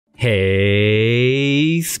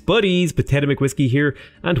Hey, spuddies, PotatoMcWhiskey here,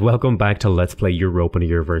 and welcome back to Let's Play Europa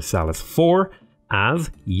Universalis 4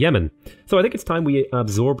 as Yemen. So I think it's time we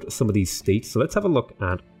absorbed some of these states. So let's have a look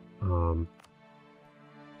at some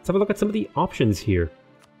of the options here.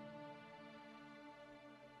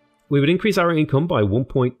 We would increase our income by 1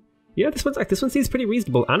 point. Yeah, this one seems pretty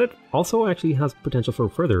reasonable, and it also actually has potential for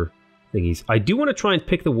further thingies. I do want to try and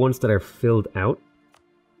pick the ones that are filled out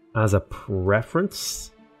as a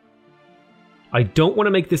preference. I don't want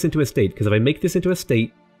to make this into a state, because if I make this into a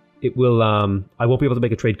state, it will, I won't be able to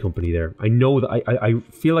make a trade company there. I know that, I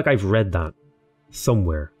feel like I've read that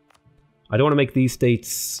somewhere. I don't want to make these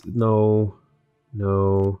states, no.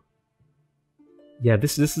 Yeah,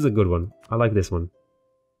 this is a good one. I like this one.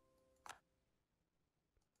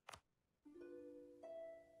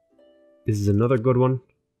 This is another good one.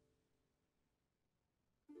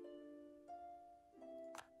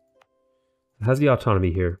 It has the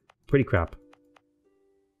autonomy here. Pretty crap.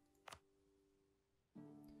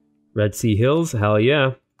 Red Sea Hills, hell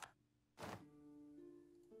yeah.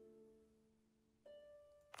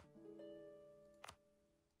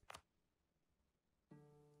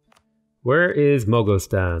 Where is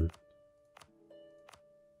Mogostan?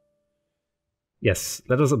 Yes,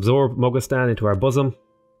 let us absorb Mogostan into our bosom.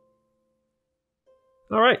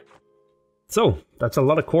 Alright. So, that's a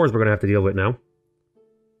lot of cores we're going to have to deal with now.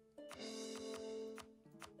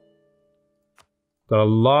 Got a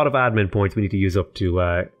lot of admin points we need to use up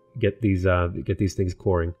to get these things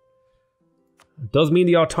coring. It does mean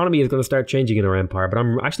the autonomy is going to start changing in our empire, but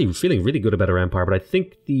I'm actually feeling really good about our empire. But I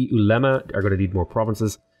think the Ulema are going to need more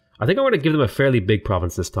provinces. I think I'm going to give them a fairly big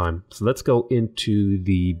province this time. So let's go into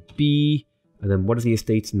the B, and then what is the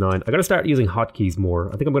estates? 9. I got to start using hotkeys more.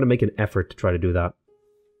 I think I'm going to make an effort to try to do that.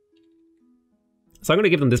 So I'm going to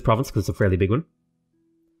give them this province because it's a fairly big one.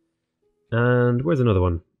 And where's another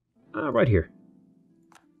one? Right here.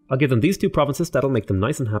 I'll give them these 2 provinces. That'll make them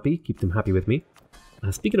nice and happy. Keep them happy with me.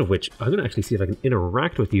 Speaking of which, I'm going to actually see if I can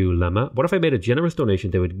interact with you, Lemma. What if I made a generous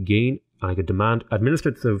donation? They would gain, and I could demand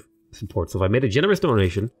administrative support. So if I made a generous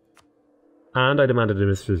donation, and I demanded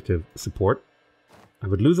administrative support, I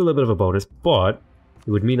would lose a little bit of a bonus, but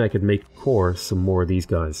it would mean I could make core some more of these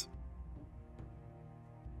guys.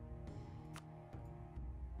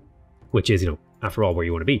 Which is, you know, after all, where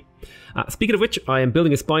you want to be. Speaking of which, I am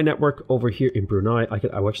building a spy network over here in Brunei. I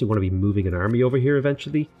actually want to be moving an army over here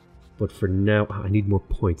eventually. But for now, I need more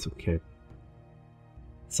points, okay.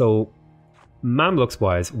 So,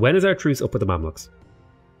 Mamluks-wise, when is our truce up with the Mamluks?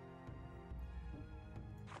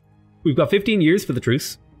 We've got 15 years for the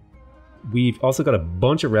truce. We've also got a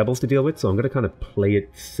bunch of rebels to deal with, so I'm going to kind of play it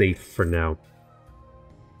safe for now.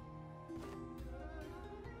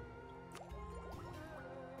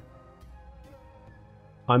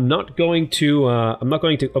 I'm not going to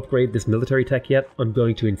upgrade this military tech yet. I'm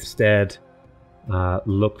going to instead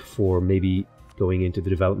look for maybe going into the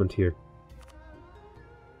development here.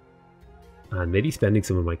 And maybe spending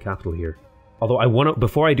some of my capital here. Although I want to,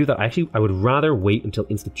 before I do that, I would rather wait until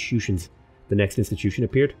the next institution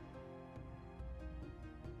appeared.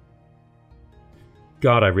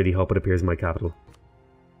 God, I really hope it appears in my capital.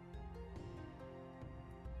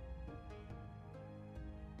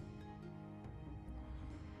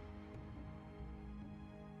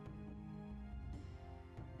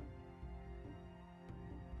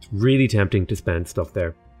 Really tempting to spend stuff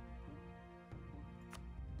there.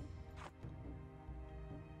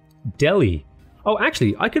 Delhi. Oh,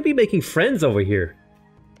 actually, I could be making friends over here.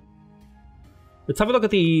 Let's have a look at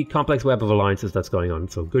the complex web of alliances that's going on.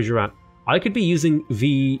 So, Gujarat. I could be using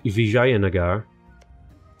Vijayanagar.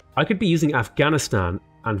 I could be using Afghanistan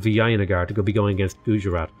and Vijayanagar to be going against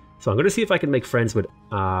Gujarat. So I'm going to see if I can make friends with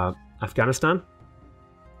Afghanistan.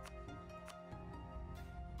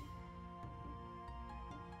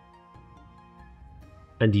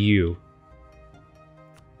 And you.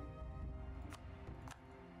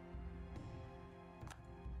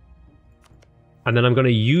 And then I'm going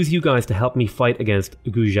to use you guys to help me fight against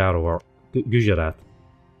Gujarat.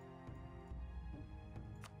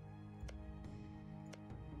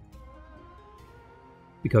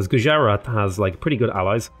 Because Gujarat has like pretty good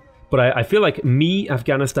allies. But I feel like me,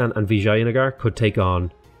 Afghanistan and Vijayanagar could take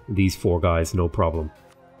on these 4 guys no problem.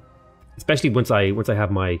 Especially once I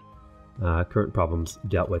have my current problems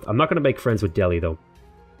dealt with. I'm not going to make friends with Delhi though.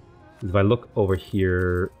 If I look over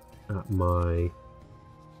here at my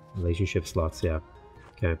relationship slots, yeah.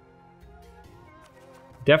 Okay.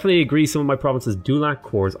 Definitely agree some of my provinces do lack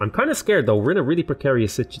cores. I'm kind of scared though. We're in a really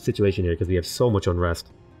precarious situation here because we have so much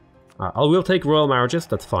unrest. I will take royal marriages,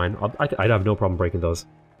 that's fine. I'd have no problem breaking those.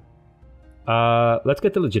 Let's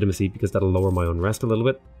get the legitimacy because that'll lower my unrest a little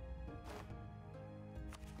bit.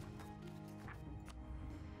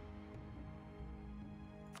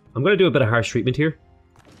 I'm going to do a bit of harsh treatment here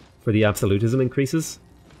for the absolutism increases.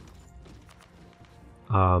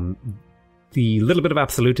 The little bit of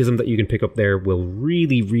absolutism that you can pick up there will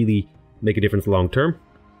really, really make a difference long term.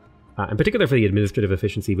 In particular for the administrative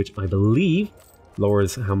efficiency, which I believe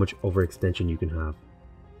lowers how much overextension you can have.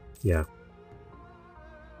 Yeah.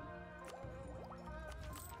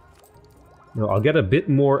 Now, I'll get a bit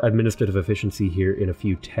more administrative efficiency here in a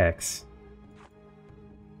few techs.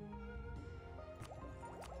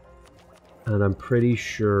 And I'm pretty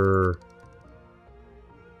sure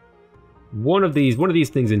one of these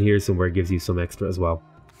things in here somewhere gives you some extra as well.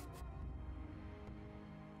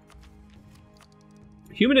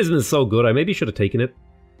 Humanism is so good, I maybe should have taken it.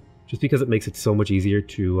 Just because it makes it so much easier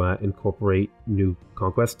to incorporate new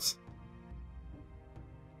conquests.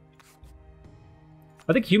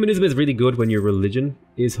 I think humanism is really good when your religion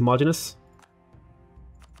is homogenous.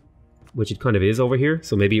 Which it kind of is over here,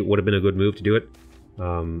 so maybe it would have been a good move to do it.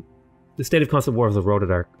 The state of constant war has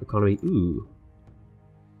eroded our economy. Ooh.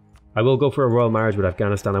 I will go for a royal marriage with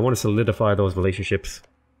Afghanistan. I want to solidify those relationships.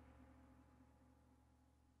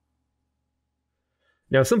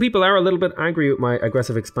 Now, some people are a little bit angry with my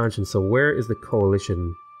aggressive expansion, so where is the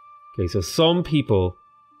coalition? Okay, so some people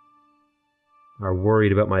are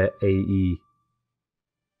worried about my AE.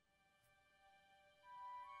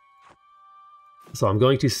 So I'm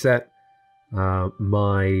going to set I'm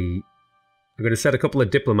going to set a couple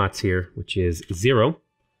of diplomats here, which is 0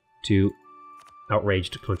 to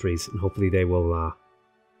outraged countries, and hopefully they will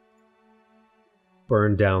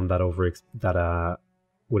burn down that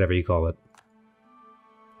whatever you call it,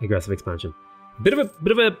 aggressive expansion. Bit of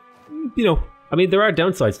a, you know, I mean, there are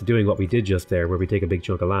downsides to doing what we did just there, where we take a big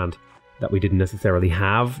chunk of land that we didn't necessarily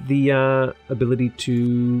have the ability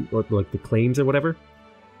to, or like the claims or whatever.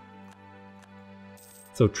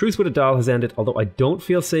 So truce with Adal has ended, although I don't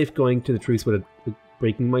feel safe going to the truce with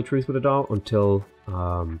breaking my truce with Adal until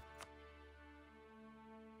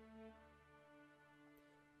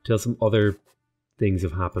some other things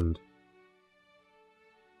have happened.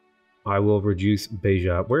 I will reduce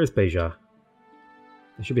Beja. Where is Beja?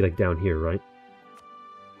 It should be like down here, right?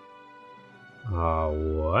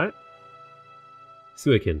 What?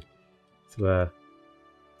 Suakin. So,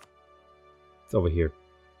 it's over here.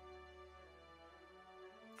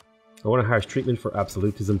 I want a harsh treatment for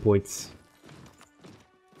absolutism points.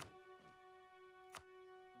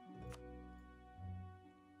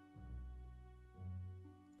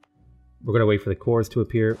 We're going to wait for the cores to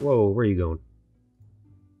appear. Whoa, where are you going?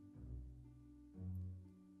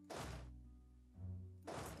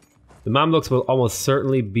 The Mamluks will almost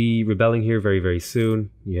certainly be rebelling here very, very soon.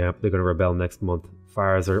 Yeah, they're going to rebel next month.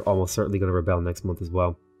 Fars are almost certainly going to rebel next month as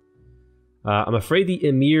well. I'm afraid the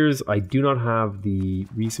Emirs, I do not have the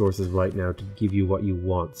resources right now to give you what you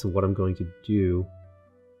want. So what I'm going to do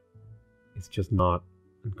is just not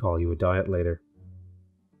and call you a diet later.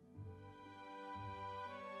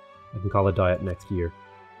 I can call a diet next year.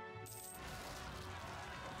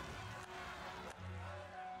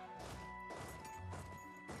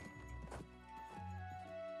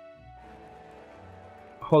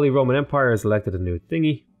 Holy Roman Empire has elected a new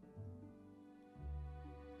thingy.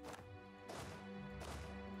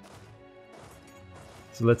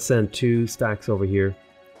 So let's send 2 stacks over here.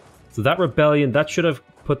 So that rebellion, that should have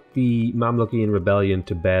put the Mamlukian rebellion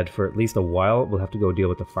to bed for at least a while. We'll have to go deal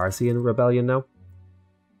with the Farsian rebellion now.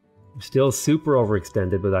 We're still super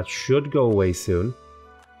overextended, but that should go away soon.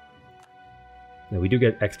 Now we do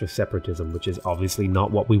get extra separatism, which is obviously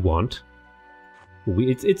not what we want. But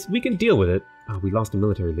we can deal with it. Oh, we lost a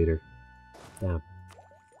military leader. Damn. I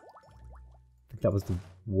think that was the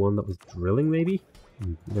one that was drilling, maybe?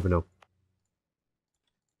 You never know.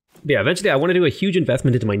 But yeah, eventually I want to do a huge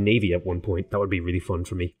investment into my navy at one point. That would be really fun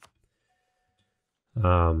for me.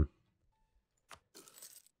 I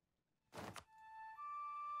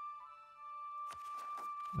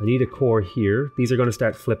need a core here. These are going to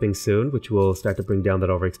start flipping soon, which will start to bring down that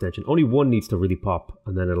overextension. Only one needs to really pop,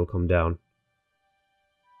 and then it'll come down.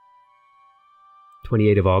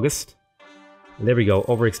 28th of August. And there we go.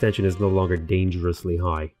 Overextension is no longer dangerously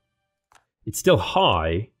high. It's still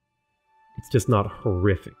high. It's just not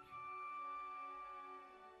horrific.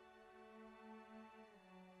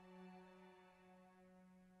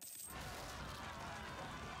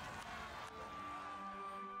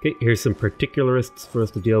 Okay, here's some particularists for us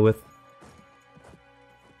to deal with.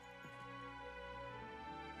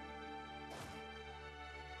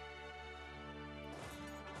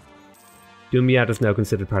 Dumyat is now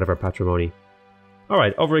considered part of our patrimony.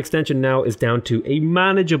 Alright, overextension now is down to a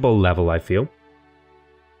manageable level, I feel.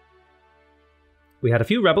 We had a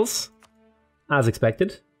few rebels, as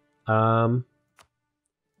expected.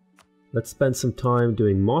 Let's spend some time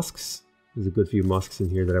doing mosques. There's a good few mosques in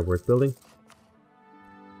here that are worth building.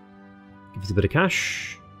 Give us a bit of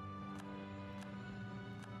cash.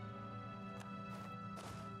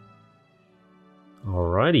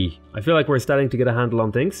 Alrighty. I feel like we're starting to get a handle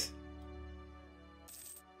on things.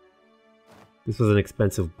 This was an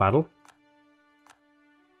expensive battle.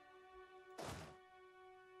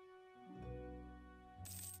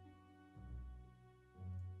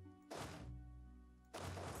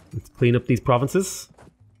 Let's clean up these provinces.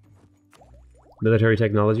 Military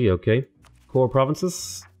technology, okay. Core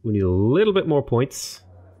provinces. We need a little bit more points.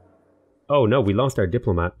 Oh no, we lost our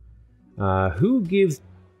diplomat. Who gives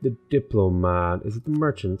the diplomat? Is it the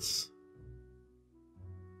merchants?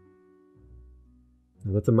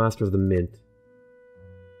 No, that's a master of the mint.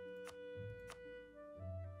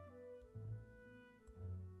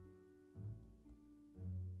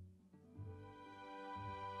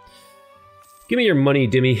 Give me your money,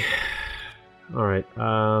 Dimmy. Alright,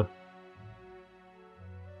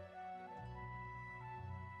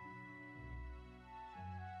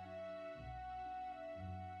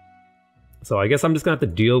 so I guess I'm just gonna have to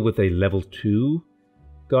deal with a level 2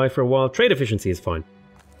 guy for a while. Trade efficiency is fine.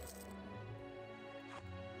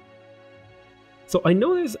 So I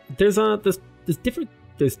know there's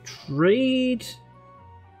trade.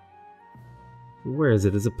 Where is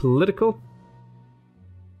it? Is it political?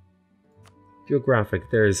 Geographic.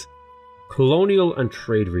 There's colonial and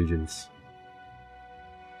trade regions.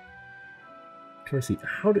 I'm trying to see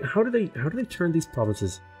how do they turn these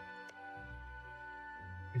provinces?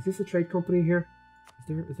 Is this a trade company here?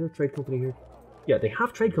 Is there a trade company here? Yeah, they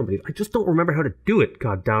have trade companies. I just don't remember how to do it.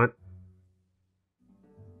 God damn it!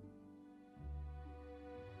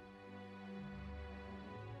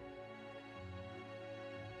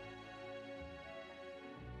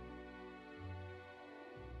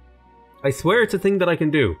 I swear it's a thing that I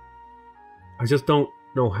can do. I just don't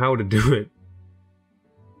know how to do it.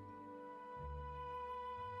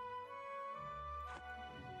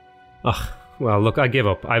 Ugh. Well, look, I give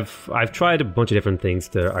up. I've tried a bunch of different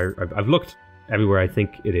things I've looked everywhere I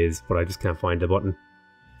think it is, but I just can't find the button.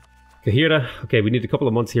 Kahira. Okay, we need a couple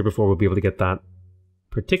of months here before we'll be able to get that.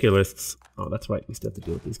 Particularists. Oh, that's right. We still have to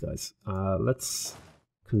deal with these guys. Let's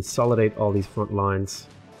consolidate all these front lines.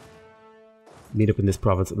 Meet up in this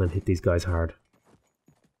province and then hit these guys hard.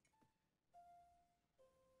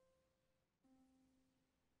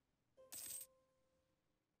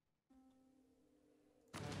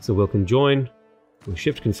 So we'll conjoin, we'll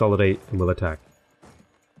shift consolidate, and we'll attack.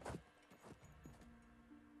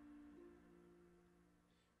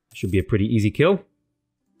 Should be a pretty easy kill.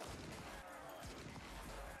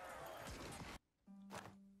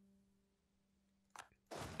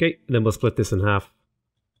 Okay, and then we'll split this in half.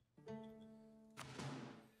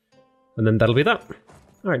 And then that'll be that.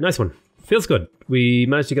 Alright, nice one. Feels good. We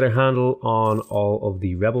managed to get a handle on all of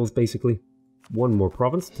the rebels, basically. One more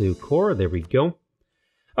province to core. There we go.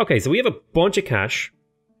 Okay, so we have a bunch of cash.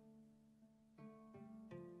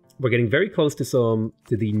 We're getting very close to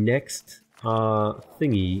the next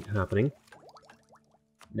thingy happening.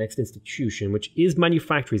 Next institution, which is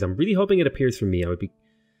manufactories. I'm really hoping it appears for me. I'm going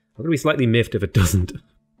to be slightly miffed if it doesn't.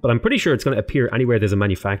 But I'm pretty sure it's going to appear anywhere there's a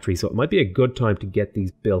manufactory, so it might be a good time to get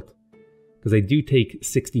these built. Because they do take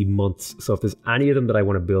 60 months, so if there's any of them that I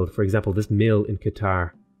want to build, for example, this mill in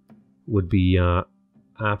Qatar would be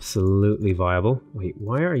absolutely viable. Wait,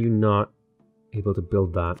 why are you not able to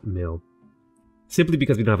build that mill? Simply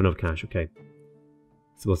because we don't have enough cash, okay.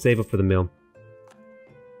 So we'll save up for the mill.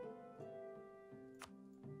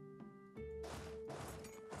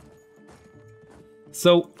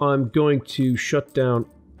 So I'm going to shut down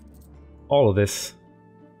all of this.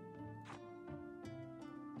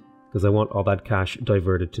 Because I want all that cash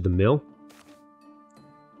diverted to the mill.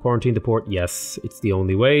 Quarantine the port, yes, it's the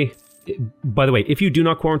only way. By the way, if you do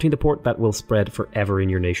not quarantine the port, that will spread forever in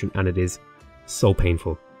your nation, and it is so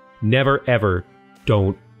painful. Never, ever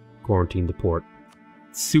don't quarantine the port.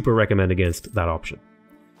 Super recommend against that option.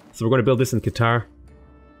 So we're going to build this in Qatar.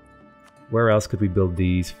 Where else could we build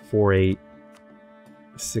these? 4.8,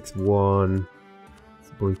 6.1,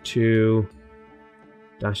 6.2.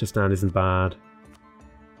 Dashistan isn't bad.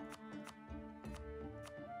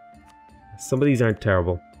 Some of these aren't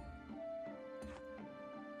terrible.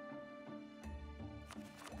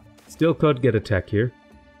 Still could get a tech here.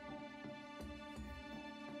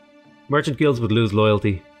 Merchant guilds would lose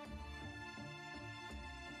loyalty.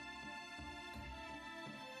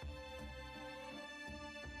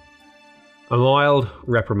 A mild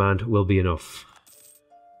reprimand will be enough.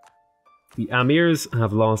 The amirs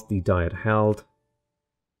have lost the diet held.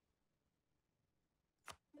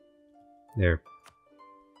 There.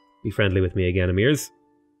 Be friendly with me again, Emirs.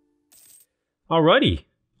 Alrighty.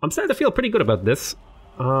 I'm starting to feel pretty good about this.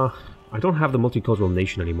 I don't have the multicultural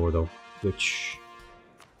nation anymore, though, which...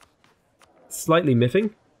 slightly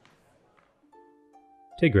miffing.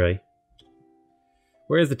 Tigray.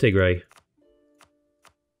 Where is the Tigray?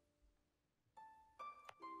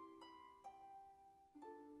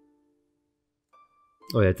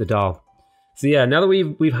 Oh yeah, it's a doll. So yeah, now that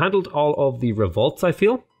we've handled all of the revolts, I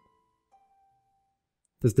feel.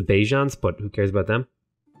 There's the Bajans, but who cares about them?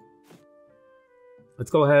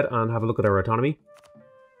 Let's go ahead and have a look at our autonomy.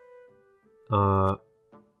 Can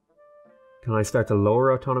I start to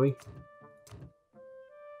lower autonomy?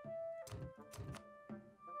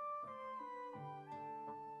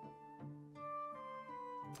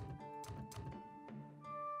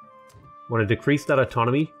 Want to decrease that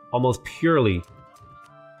autonomy almost purely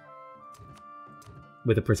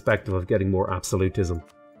with the perspective of getting more absolutism.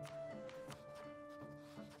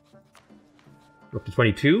 We're up to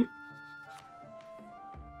 22.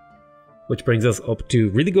 Which brings us up to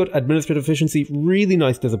really good administrative efficiency, really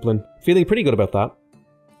nice discipline. Feeling pretty good about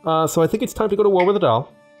that. So I think it's time to go to war with the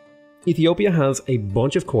doll. Ethiopia has a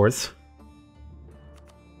bunch of cores.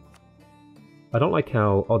 I don't like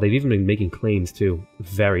how... oh, they've even been making claims too.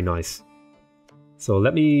 Very nice. So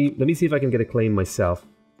let me see if I can get a claim myself.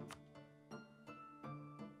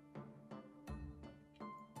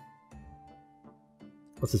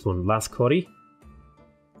 What's this one? Last Cody?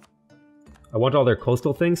 I want all their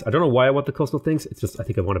coastal things. I don't know why I want the coastal things. It's just I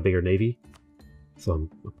think I want a bigger navy. So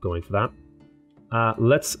I'm going for that.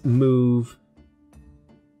 Let's move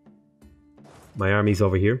my armies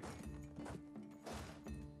over here.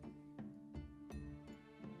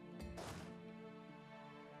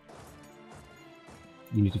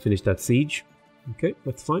 You need to finish that siege. Okay,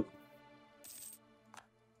 that's fine.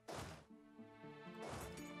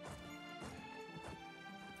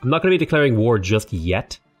 I'm not going to be declaring war just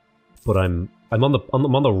yet, but I'm on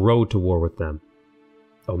the road to war with them.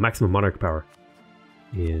 Oh, maximum monarch power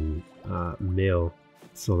in male.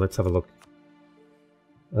 So let's have a look.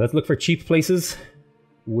 Let's look for cheap places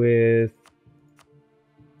with.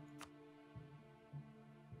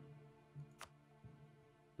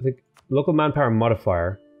 I think local manpower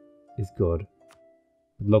modifier is good.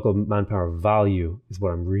 Local manpower value is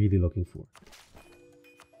what I'm really looking for.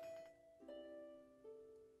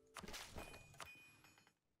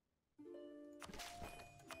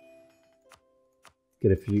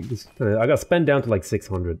 Get a few. I got to spend down to like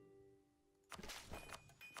 600.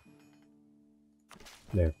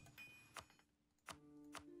 There.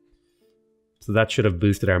 So that should have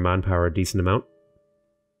boosted our manpower a decent amount.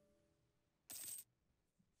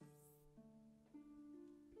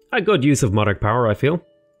 A good use of monarch power, I feel.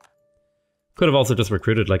 Could have also just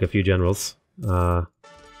recruited like a few generals. Get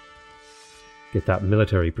that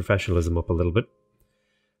military professionalism up a little bit.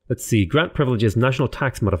 Let's see, grant privileges, national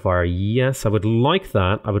tax modifier. Yes, I would like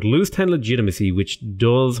that. I would lose 10 legitimacy, which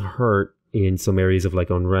does hurt in some areas of like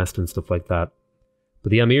unrest and stuff like that. But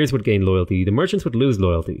the amirs would gain loyalty. The merchants would lose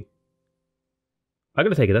loyalty. I'm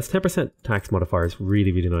going to take it. That's 10% tax modifier. It's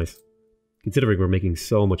really, really nice. Considering we're making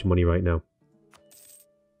so much money right now.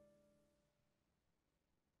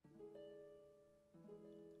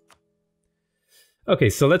 Okay,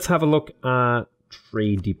 so let's have a look at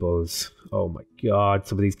trade depots. Oh my god,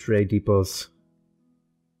 some of these trade depots.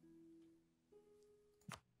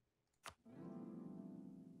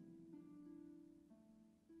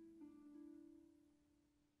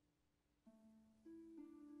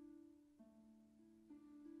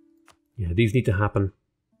 Yeah, these need to happen.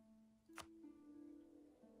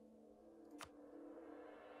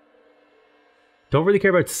 Don't really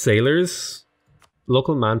care about sailors.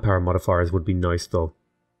 Local manpower modifiers would be nice though.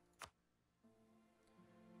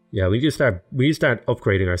 Yeah, we need to start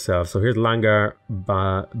upgrading ourselves. So here's Langar,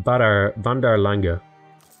 Bandar Langa.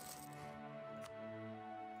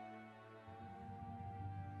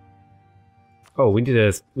 Oh, we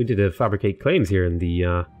need to fabricate claims here in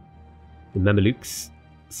the Mamelukes.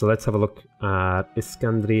 So let's have a look at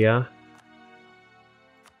Iskandria,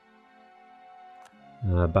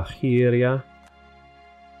 Bahiria.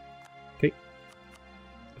 Okay,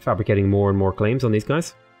 fabricating more and more claims on these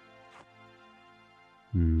guys.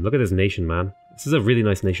 Look at this nation, man. This is a really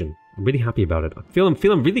nice nation. I'm really happy about it. I'm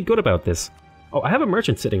feeling really good about this. Oh, I have a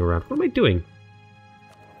merchant sitting around. What am I doing?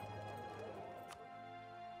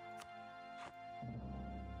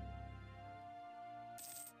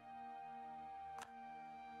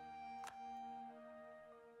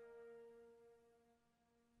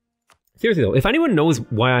 Seriously though, if anyone knows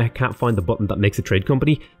why I can't find the button that makes a trade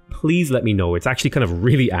company, please let me know. It's actually kind of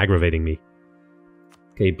really aggravating me.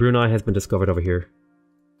 Okay, Brunei has been discovered over here.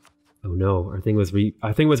 Oh no, our thing was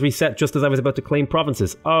reset just as I was about to claim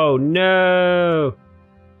provinces. Oh no!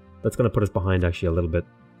 That's going to put us behind actually a little bit.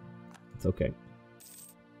 It's okay.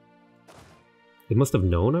 It must have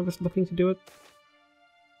known I was looking to do it.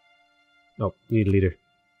 Oh, you need a leader.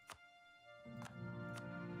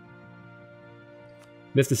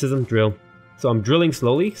 Mysticism, drill. So I'm drilling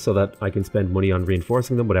slowly so that I can spend money on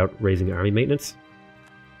reinforcing them without raising army maintenance.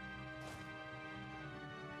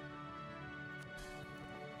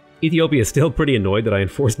 Ethiopia is still pretty annoyed that I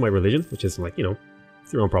enforced my religion, which is like, you know,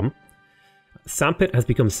 it's their own problem. Sampit has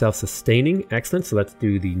become self-sustaining. Excellent, so let's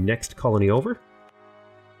do the next colony over.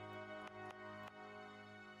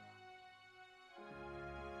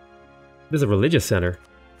 There's a religious center.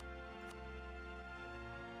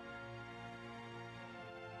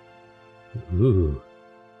 Ooh.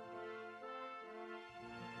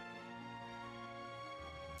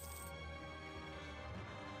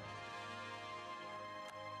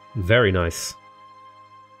 Very nice.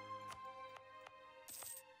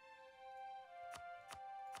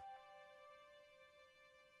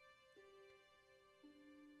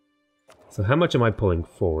 So how much am I pulling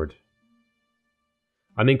forward?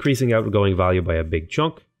 I'm increasing outgoing value by a big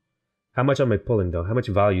chunk. How much am I pulling though? How much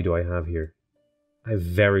value do I have here? I have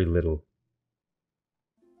very little.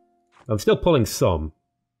 I'm still pulling some.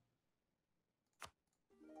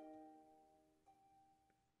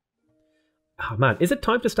 Oh man, is it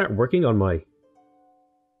time to start working on my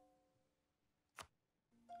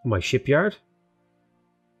shipyard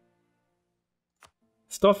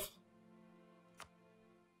stuff?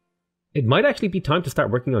 It might actually be time to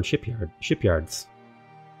start working on shipyards.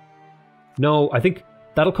 No, I think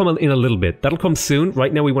that'll come in a little bit. That'll come soon.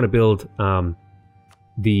 Right now we want to build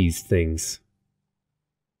these things.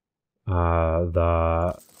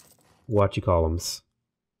 The whatchamacallums,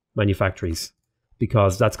 manufactories.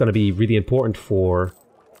 Because that's going to be really important for...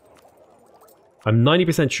 I'm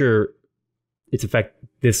 90% sure its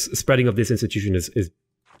this spreading of this institution is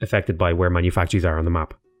affected by where manufactories are on the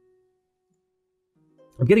map.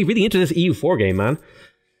 I'm getting really into this EU4 game, man.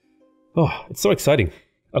 Oh, it's so exciting.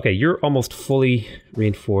 Okay, you're almost fully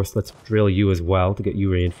reinforced. Let's drill you as well to get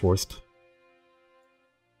you reinforced.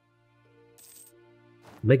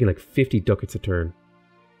 I'm making like 50 ducats a turn.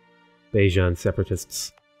 Bajan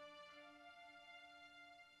separatists.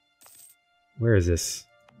 Where is this?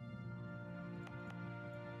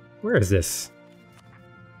 Where is this?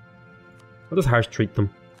 How does Harsh treat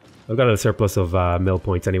them? I've got a surplus of mill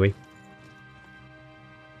points anyway.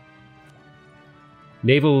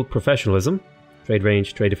 Naval professionalism. Trade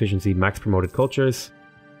range, trade efficiency, max promoted cultures.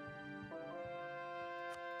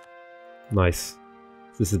 Nice.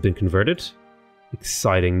 This has been converted.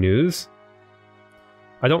 Exciting news.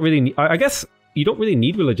 I don't really need... I guess you don't really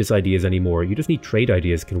need religious ideas anymore. You just need trade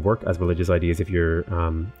ideas can work as religious ideas if you're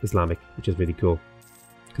Islamic, which is really cool.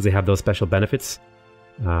 Because they have those special benefits.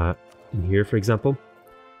 In here, for example.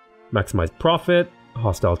 Maximize profit,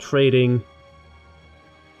 hostile trading,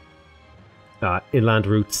 inland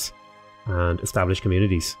routes, and established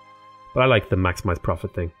communities. But I like the maximize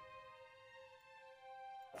profit thing.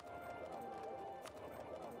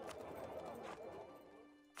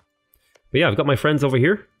 But yeah, I've got my friends over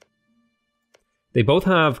here. They both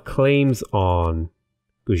have claims on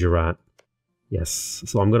Gujarat. Yes,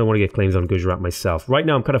 so I'm going to want to get claims on Gujarat myself. Right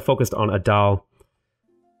now I'm kind of focused on Adal.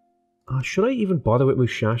 Should I even bother with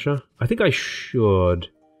Mushasha? I think I should.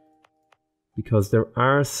 Because there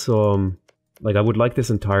are some... Like, I would like this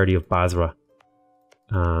entirety of Basra.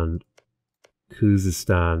 And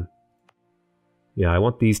Khuzestan. Yeah, I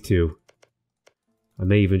want these two. I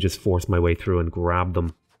may even just force my way through and grab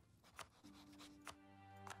them.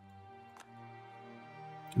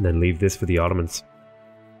 And then leave this for the Ottomans.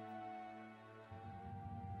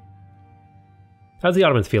 How's the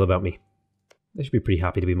Ottomans feel about me? They should be pretty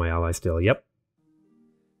happy to be my ally still, yep.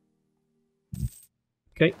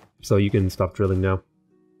 Okay, so you can stop drilling now.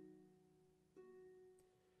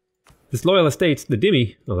 Disloyal estates, the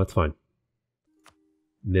Dhimmi. Oh, that's fine.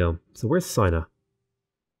 Mill. So where's Sina?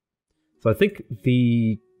 So I think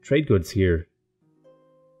the trade goods here...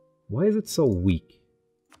 Why is it so weak?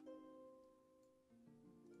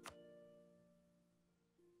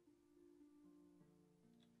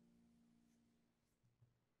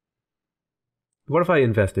 What if I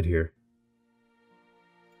invested here?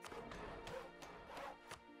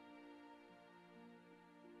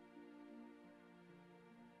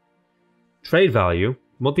 Trade value,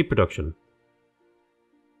 multi-production.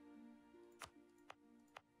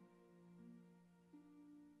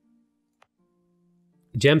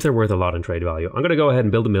 Gems are worth a lot in trade value. I'm going to go ahead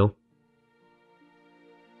and build a mill.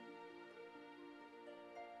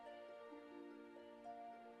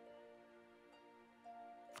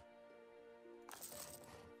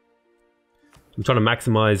 I'm trying to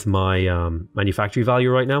maximize my manufacturing value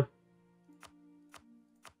right now.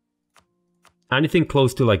 Anything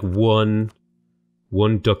close to like one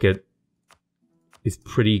ducat is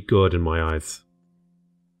pretty good in my eyes.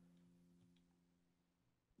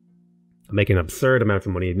 I'm making an absurd amount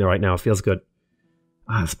of money right now. It feels good.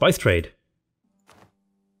 Ah, spice trade.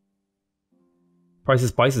 Price of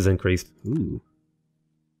spices increased. Ooh.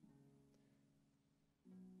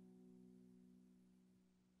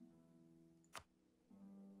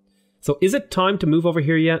 So is it time to move over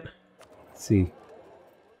here yet? Let's see.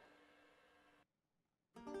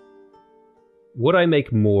 Would I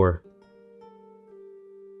make more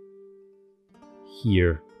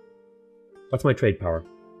here? What's my trade power?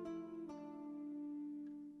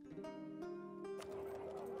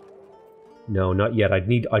 No, not yet. I'd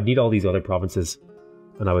need all these other provinces,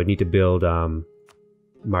 and I would need to build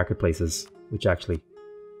marketplaces, which actually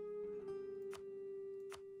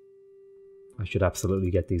I should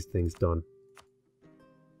absolutely get these things done.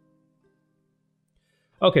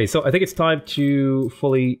 Okay, so I think it's time to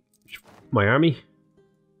fully my army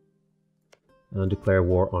and declare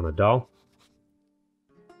war on Adal.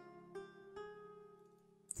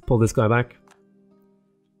 Let's pull this guy back.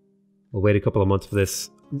 We'll wait a couple of months for this.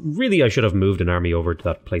 Really, I should have moved an army over to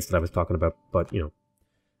that place that I was talking about, but, you know.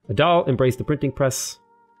 Adal embraced the printing press.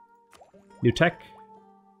 New tech.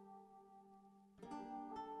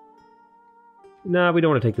 Nah, we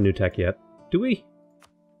don't want to take the new tech yet. Do we?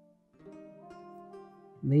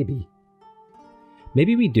 Maybe.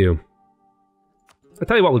 Maybe we do. I'll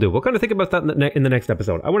tell you what we'll do. We'll kind of think about that in the next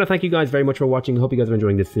episode. I want to thank you guys very much for watching. I hope you guys are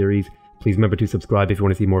enjoying this series. Please remember to subscribe if you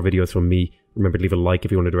want to see more videos from me. Remember to leave a like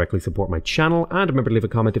if you want to directly support my channel. And remember to leave a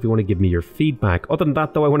comment if you want to give me your feedback. Other than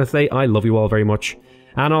that, though, I want to say I love you all very much.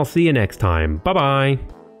 And I'll see you next time.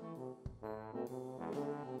 Bye-bye.